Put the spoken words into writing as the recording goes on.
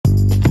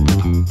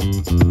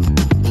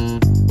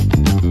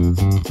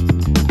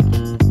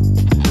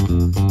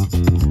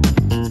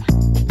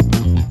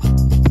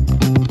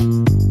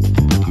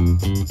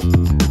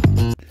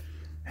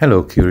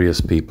Hello curious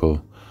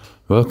people,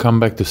 welcome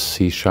back to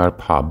C#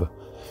 Hub.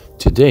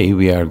 Today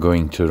we are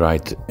going to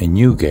write a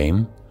new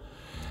game,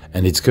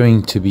 and it's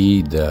going to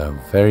be the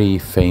very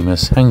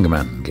famous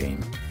Hangman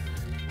game.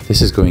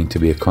 This is going to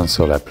be a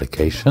console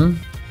application,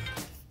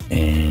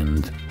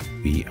 and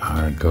we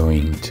are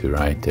going to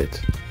write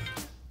it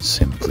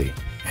simply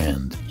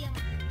and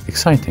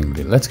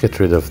excitingly. Let's get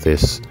rid of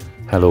this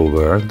hello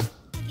world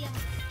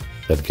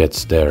that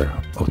gets there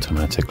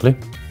automatically.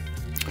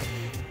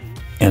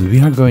 And we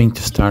are going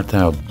to start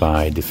out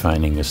by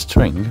defining a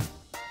string,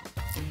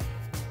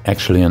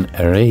 actually an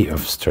array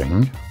of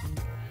string,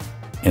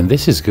 and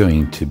this is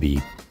going to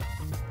be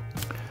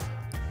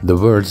the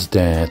words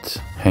that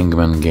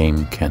Hangman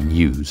game can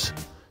use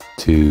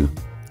to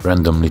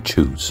randomly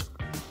choose.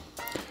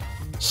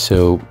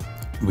 So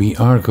we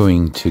are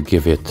going to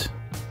give it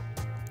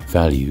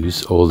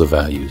values, all the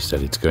values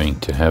that it's going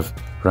to have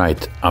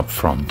right up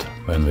front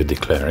when we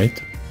declare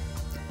it.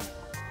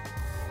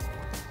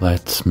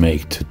 Let's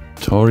make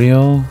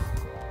tutorial,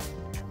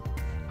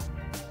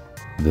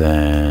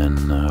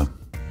 then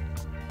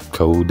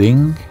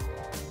coding,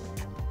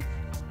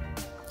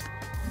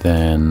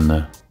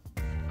 then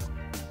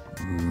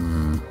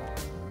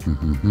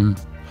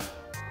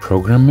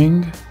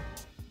programming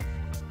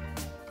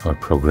or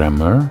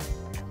programmer,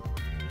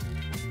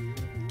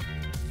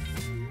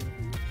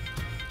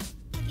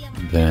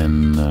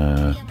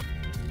 then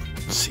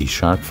C#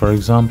 for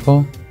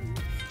example,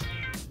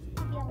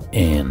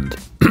 and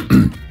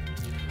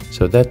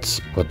so that's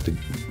what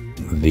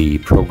the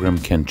program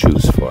can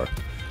choose for.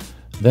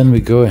 Then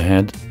we go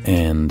ahead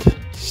and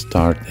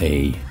start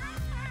a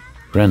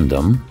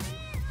random,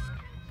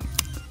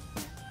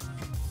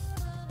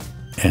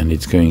 and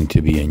it's going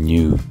to be a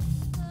new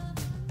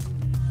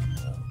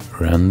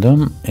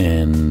random,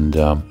 and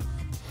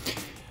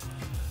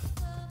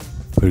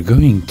we're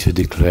going to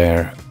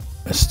declare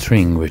a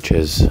string which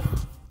is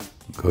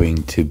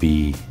going to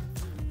be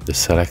the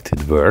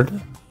selected word,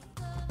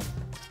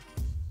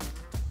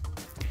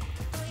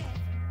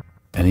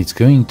 and it's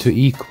going to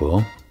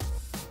equal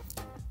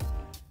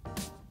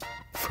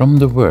from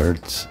the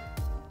words,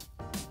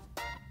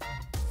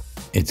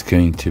 it's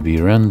going to be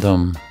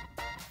random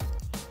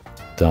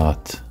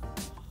dot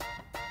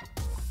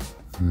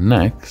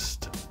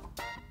next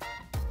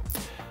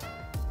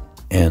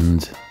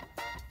and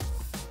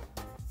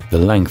the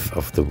length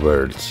of the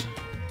words.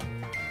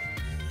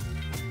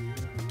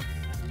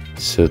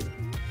 So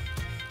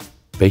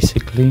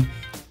basically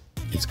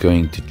it's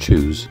going to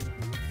choose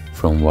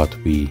from what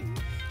we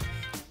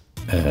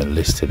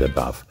listed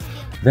above.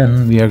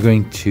 Then we are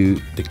going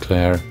to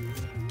declare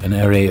an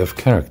array of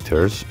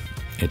characters.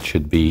 It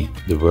should be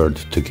the word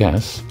to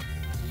guess,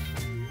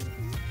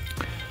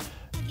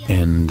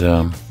 and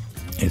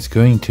it's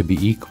going to be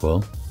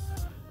equal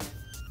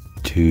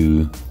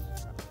to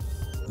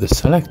the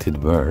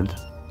selected word,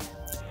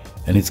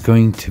 and it's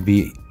going to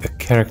be a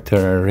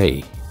character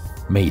array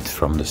made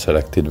from the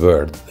selected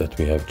word that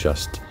we have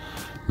just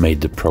made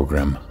the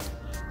program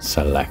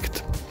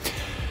select.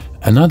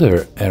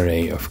 Another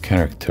array of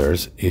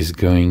characters is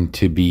going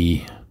to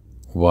be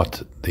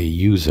what the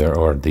user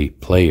or the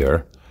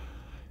player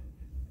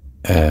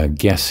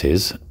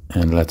guesses,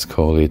 and let's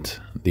call it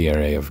the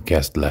array of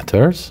guessed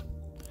letters,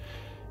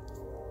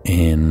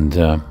 and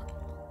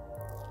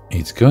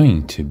it's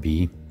going to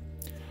be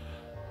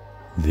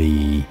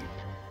the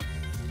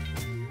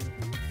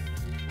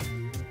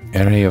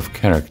array of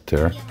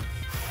character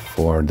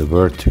for the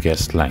word to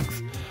guess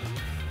length.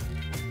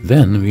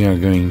 Then we are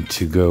going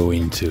to go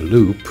into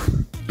loop,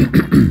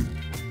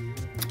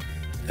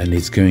 and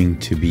it's going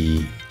to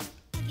be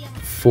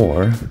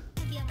for,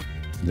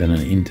 then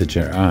an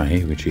integer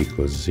I, which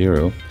equals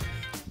 0,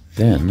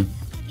 then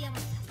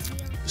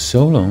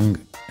so long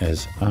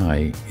as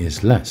I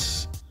is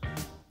less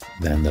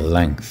than the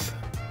length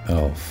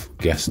of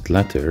guessed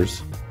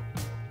letters,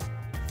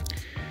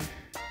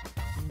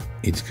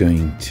 it's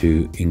going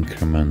to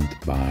increment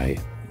by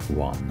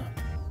 1.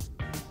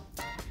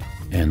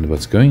 And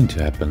what's going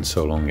to happen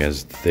so long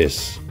as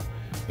this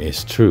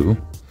is true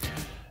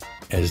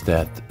is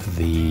that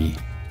the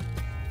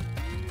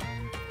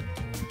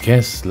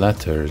guessed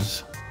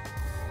letters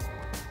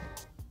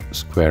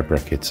square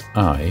brackets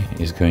I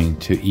is going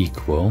to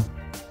equal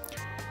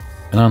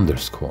an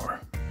underscore.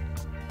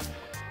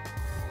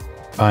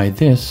 By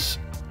this,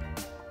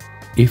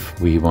 if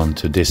we want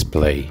to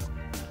display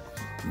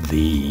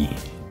the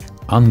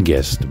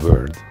unguessed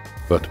word,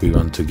 but we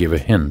want to give a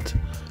hint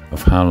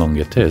of how long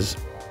it is,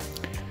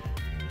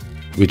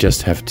 we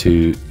just have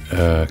to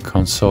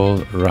console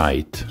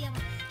write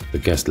the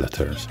guessed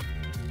letters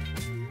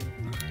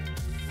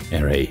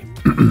array.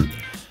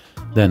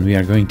 Then we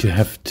are going to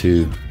have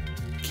to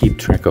keep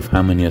track of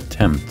how many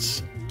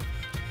attempts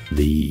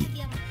the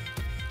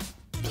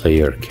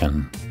player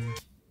can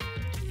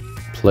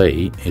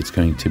play. It's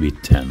going to be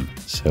 10.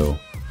 So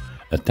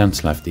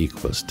attempts left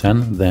equals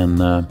 10.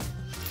 Then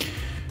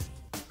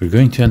We're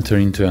going to enter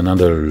into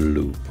another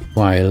loop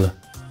while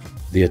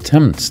the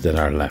attempts that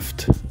are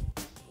left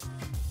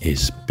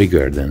is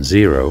bigger than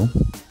 0.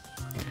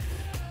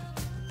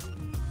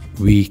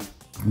 We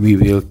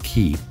will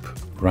keep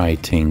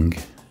writing.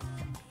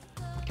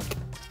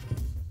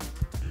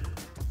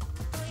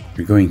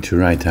 We're going to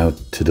write out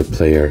to the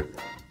player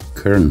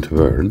current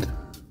word,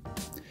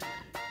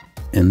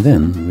 and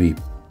then we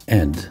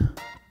add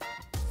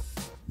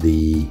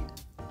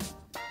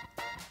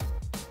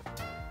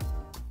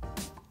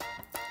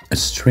a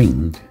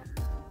string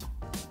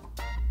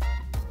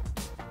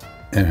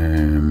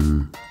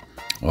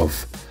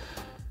of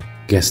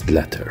guessed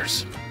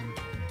letters.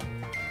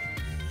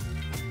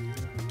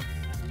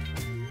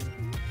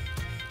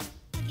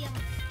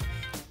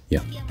 Yeah,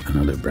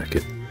 another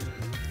bracket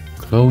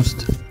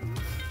closed,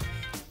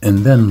 and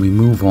then we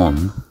move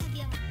on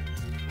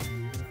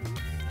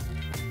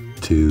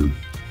to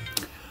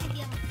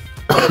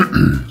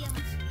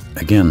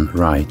again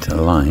write a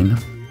line,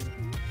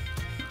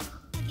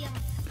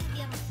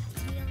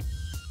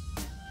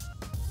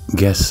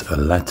 guess a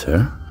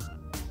letter,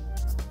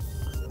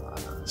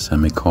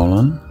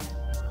 semicolon,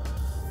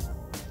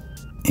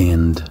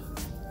 and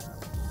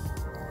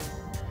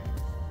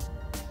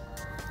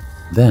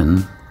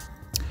then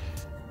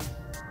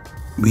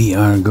we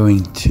are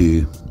going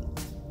to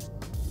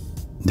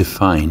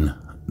define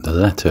the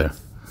letter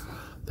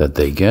that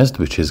they guessed,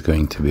 which is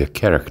going to be a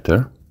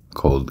character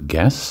called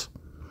guess,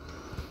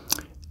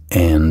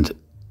 and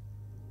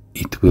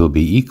it will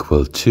be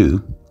equal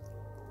to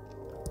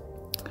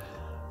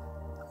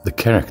the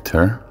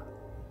character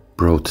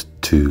brought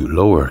to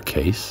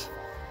lowercase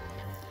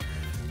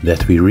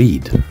that we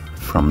read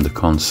from the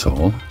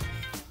console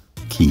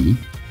key.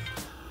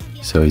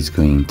 So it's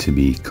going to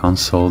be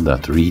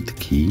console.read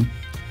key,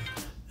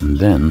 and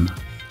then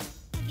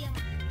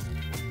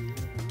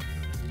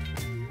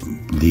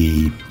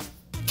the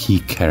key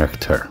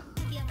character.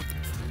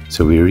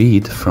 So we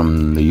read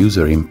from the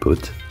user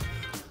input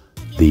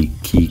the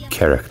key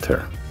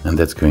character, and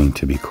that's going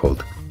to be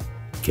called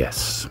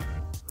guess.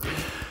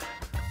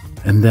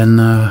 And then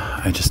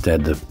I just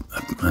add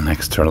an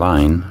extra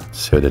line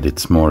so that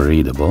it's more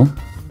readable.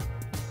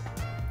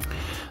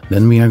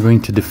 Then we are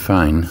going to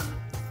define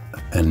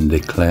and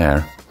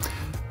declare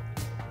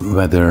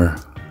whether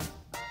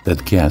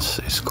that guess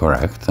is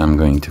correct. I'm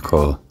going to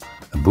call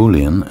a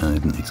boolean,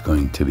 and it's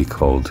going to be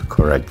called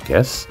correct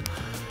guess.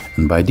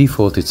 And by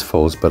default it's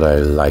false, but I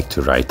like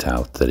to write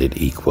out that it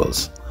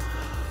equals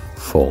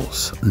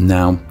false.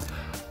 Now,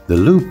 the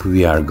loop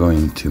we are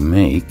going to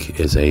make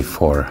is a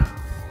for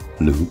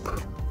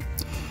loop,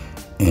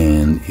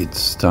 and it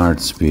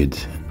starts with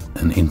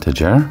an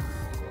integer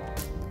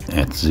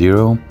at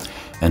 0,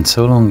 and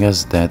so long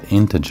as that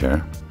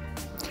integer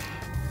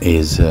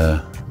is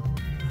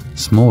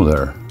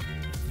smaller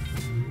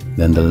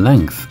than the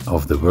length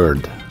of the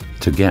word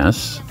to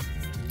guess,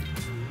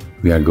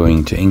 we are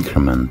going to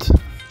increment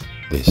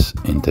this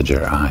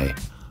integer I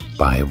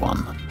by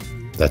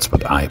 1. That's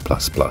what I++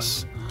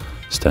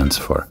 stands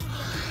for.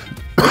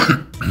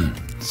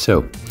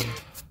 So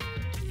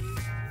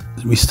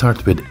we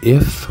start with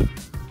if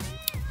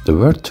the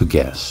word to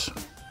guess,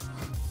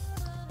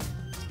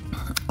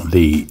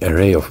 the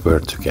array of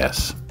word to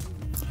guess,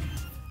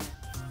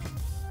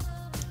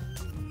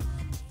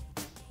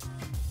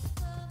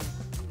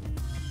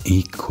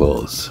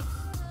 equals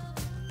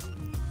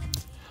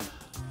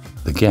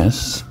the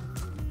guess.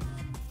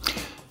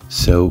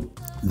 So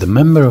the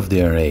member of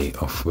the array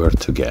of word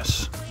to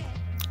guess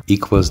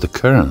equals the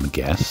current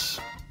guess,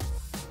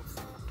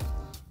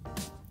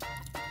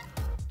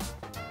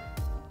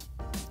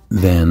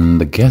 then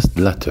the guessed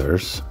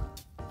letters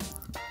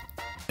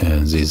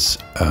as is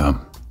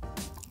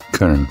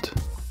current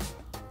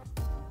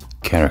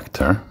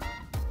character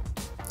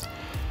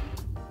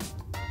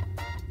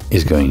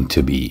is going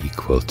to be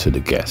equal to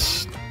the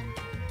guess.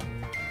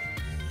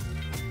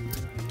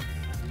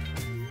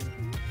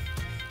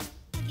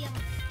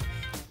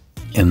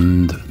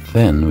 And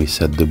then we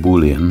set the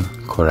boolean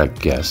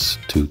correct guess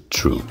to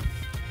true.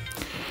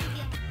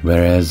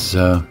 Whereas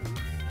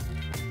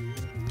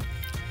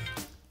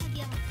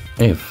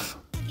if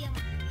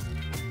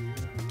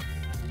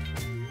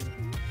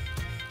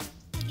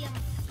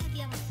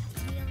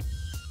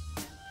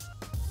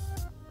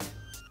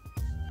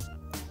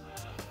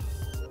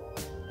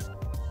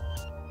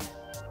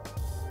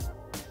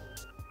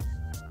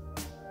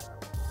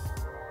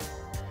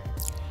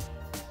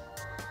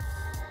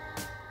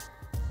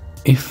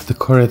the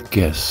correct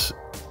guess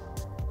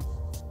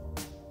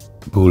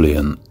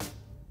boolean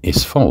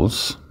is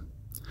false,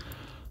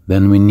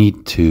 then we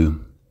need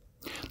to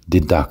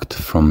deduct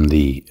from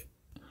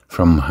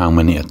how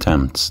many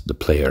attempts the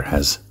player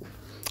has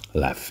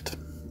left.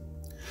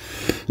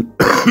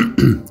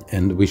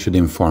 And we should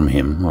inform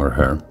him or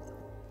her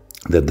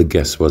that the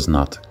guess was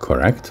not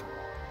correct.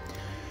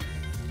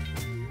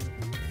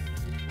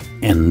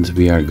 And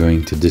we are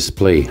going to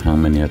display how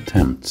many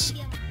attempts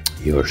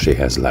he or she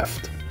has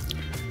left.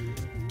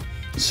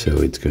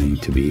 So it's going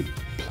to be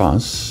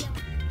plus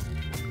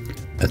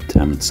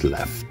attempts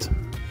left.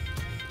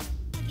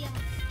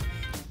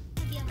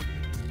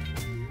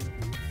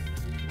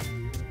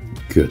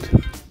 Good.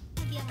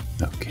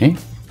 Okay.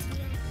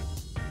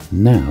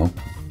 Now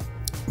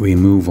we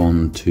move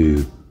on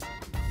to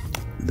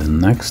the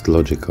next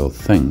logical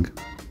thing,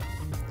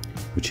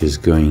 which is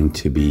going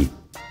to be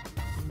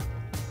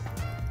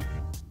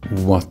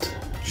what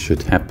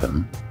should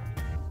happen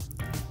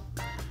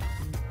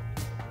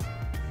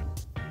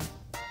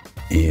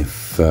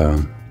if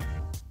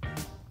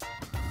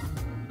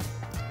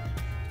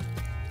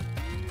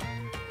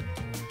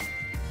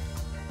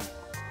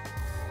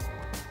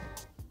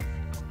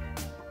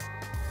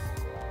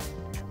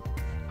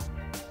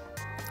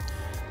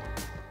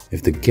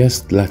the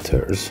guessed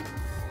letters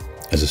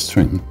as a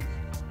string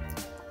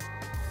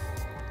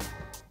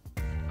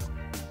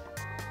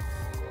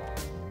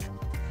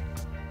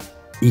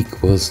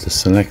equals the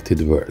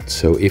selected word.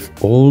 So if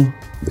all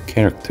the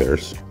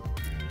characters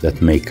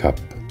that make up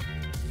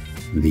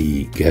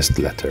the guessed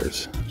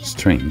letters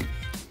string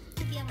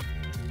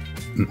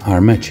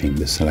are matching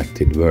the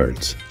selected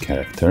words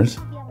characters,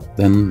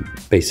 then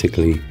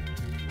basically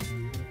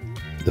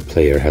the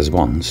player has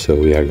won. So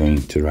we are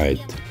going to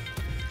write,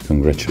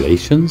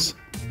 congratulations,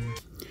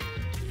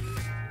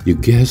 you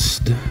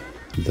guessed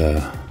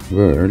the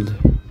word,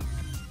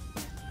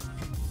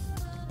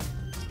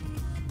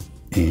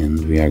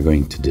 and we are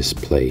going to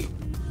display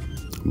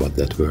what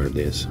that word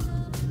is.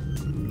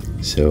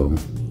 So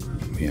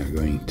we are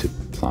going to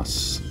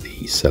plus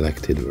the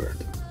selected word.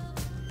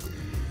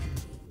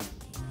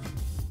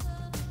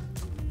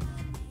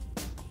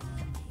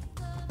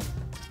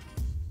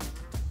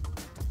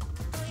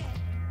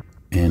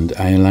 And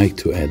I like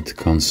to add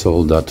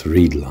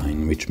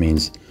console.readline, which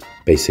means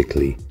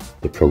basically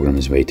the program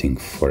is waiting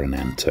for an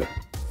enter.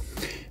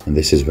 And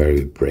this is where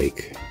we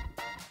break.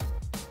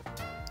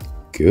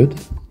 Good.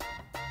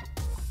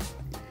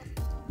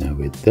 Now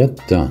with that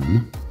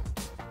done,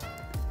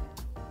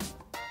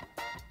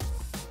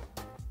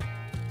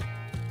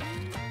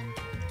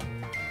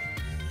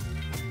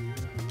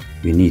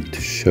 we need to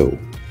show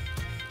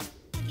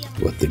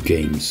what the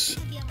game's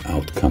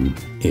outcome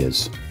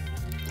is.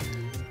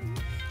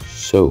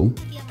 So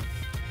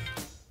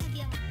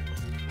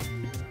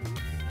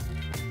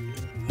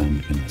I'm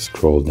going to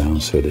scroll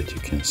down so that you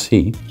can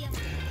see.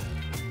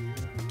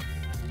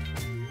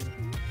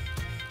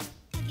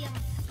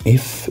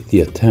 If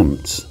the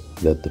attempts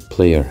that the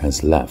player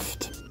has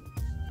left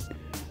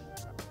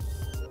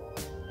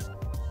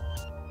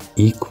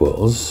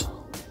equals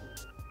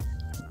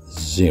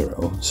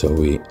 0,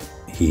 so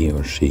he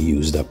or she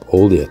used up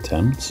all the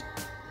attempts,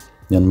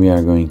 then we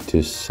are going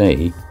to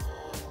say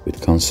with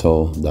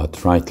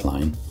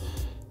console.writeline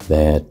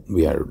that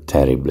we are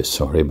terribly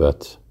sorry,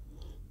 but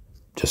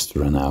just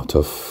run out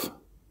of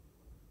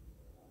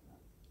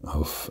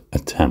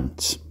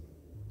attempts.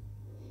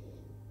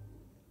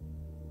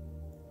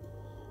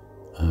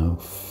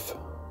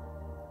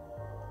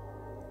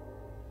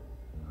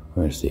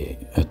 Where's the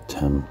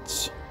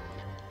attempts?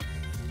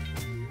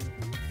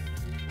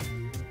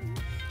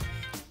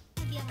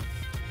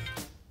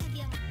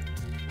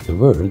 The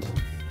word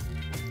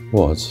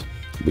was,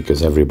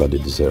 because everybody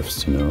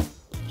deserves to know,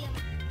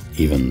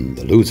 even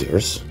the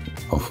losers,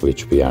 of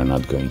which we are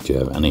not going to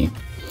have any,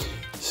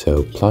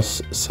 so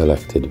plus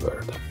selected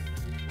word.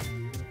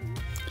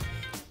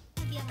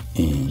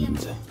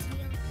 And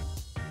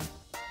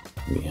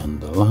we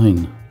end the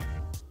line.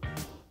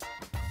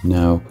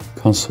 Now,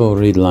 console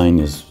read line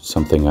is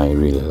something I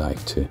really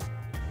like to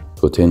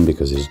put in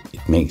because it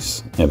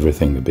makes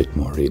everything a bit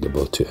more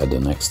readable to add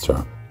an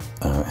extra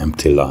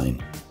empty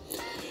line.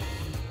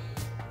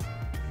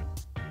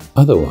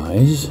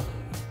 Otherwise,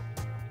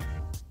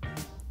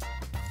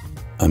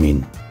 I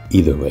mean,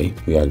 either way,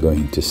 we are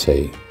going to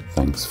say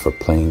thanks for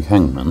playing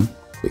Hangman,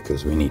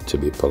 because we need to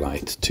be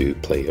polite to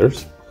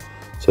players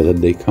so that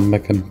they come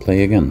back and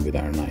play again with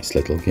our nice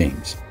little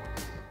games.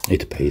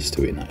 It pays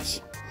to be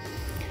nice.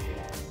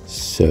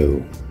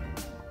 So,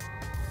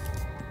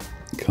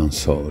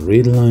 console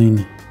read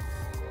line,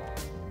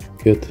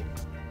 good.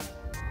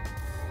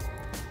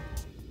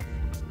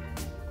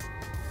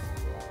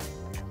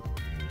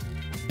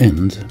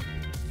 And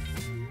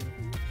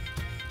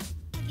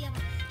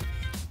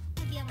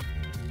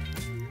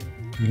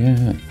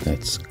yeah,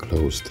 that's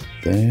closed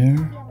there.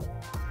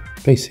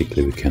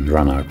 Basically, we can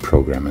run our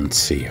program and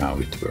see how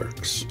it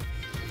works.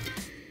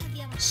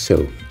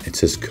 So, it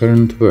says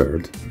current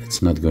word.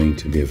 It's not going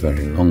to be a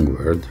very long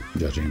word,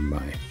 judging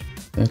by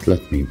that.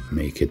 Let me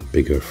make it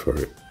bigger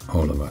for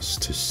all of us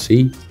to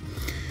see.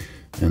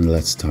 And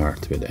let's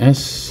start with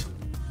S,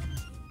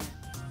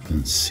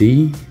 then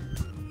C.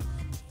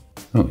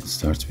 Oh, it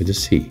starts with a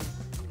C.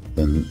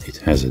 Then it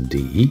has a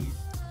D.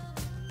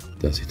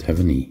 Does it have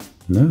an E?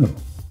 No.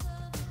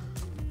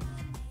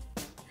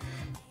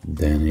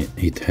 Then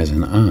it has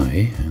an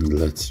I, and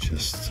let's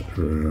just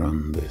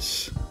run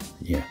this.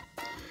 Yeah.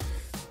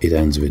 It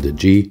ends with a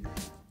G.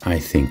 I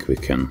think we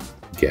can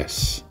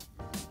guess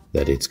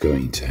that it's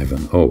going to have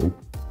an O,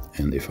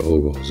 and if O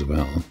goes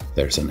well,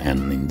 there's an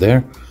N in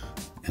there,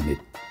 and it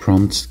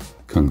prompts,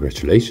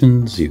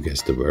 congratulations, you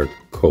guessed the word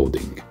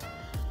coding.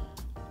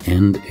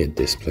 And it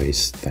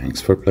displays, thanks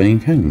for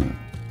playing Hangman.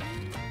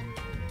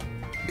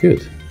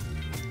 Good.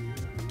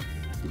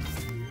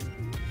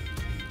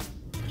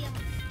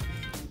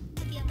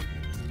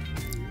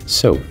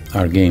 So,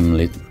 our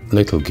game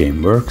little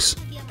game works.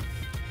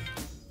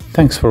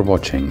 Thanks for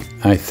watching.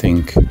 I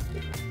think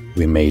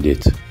we made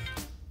it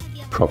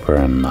proper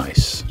and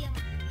nice.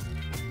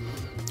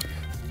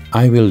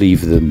 I will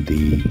leave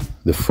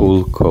the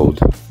full code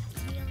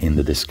in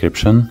the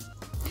description,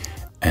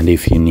 and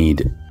if you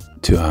need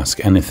to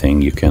ask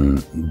anything, you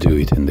can do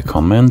it in the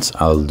comments.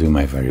 I'll do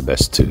my very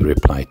best to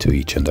reply to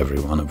each and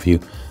every one of you.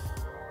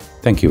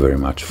 Thank you very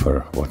much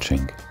for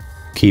watching.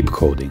 Keep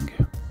coding.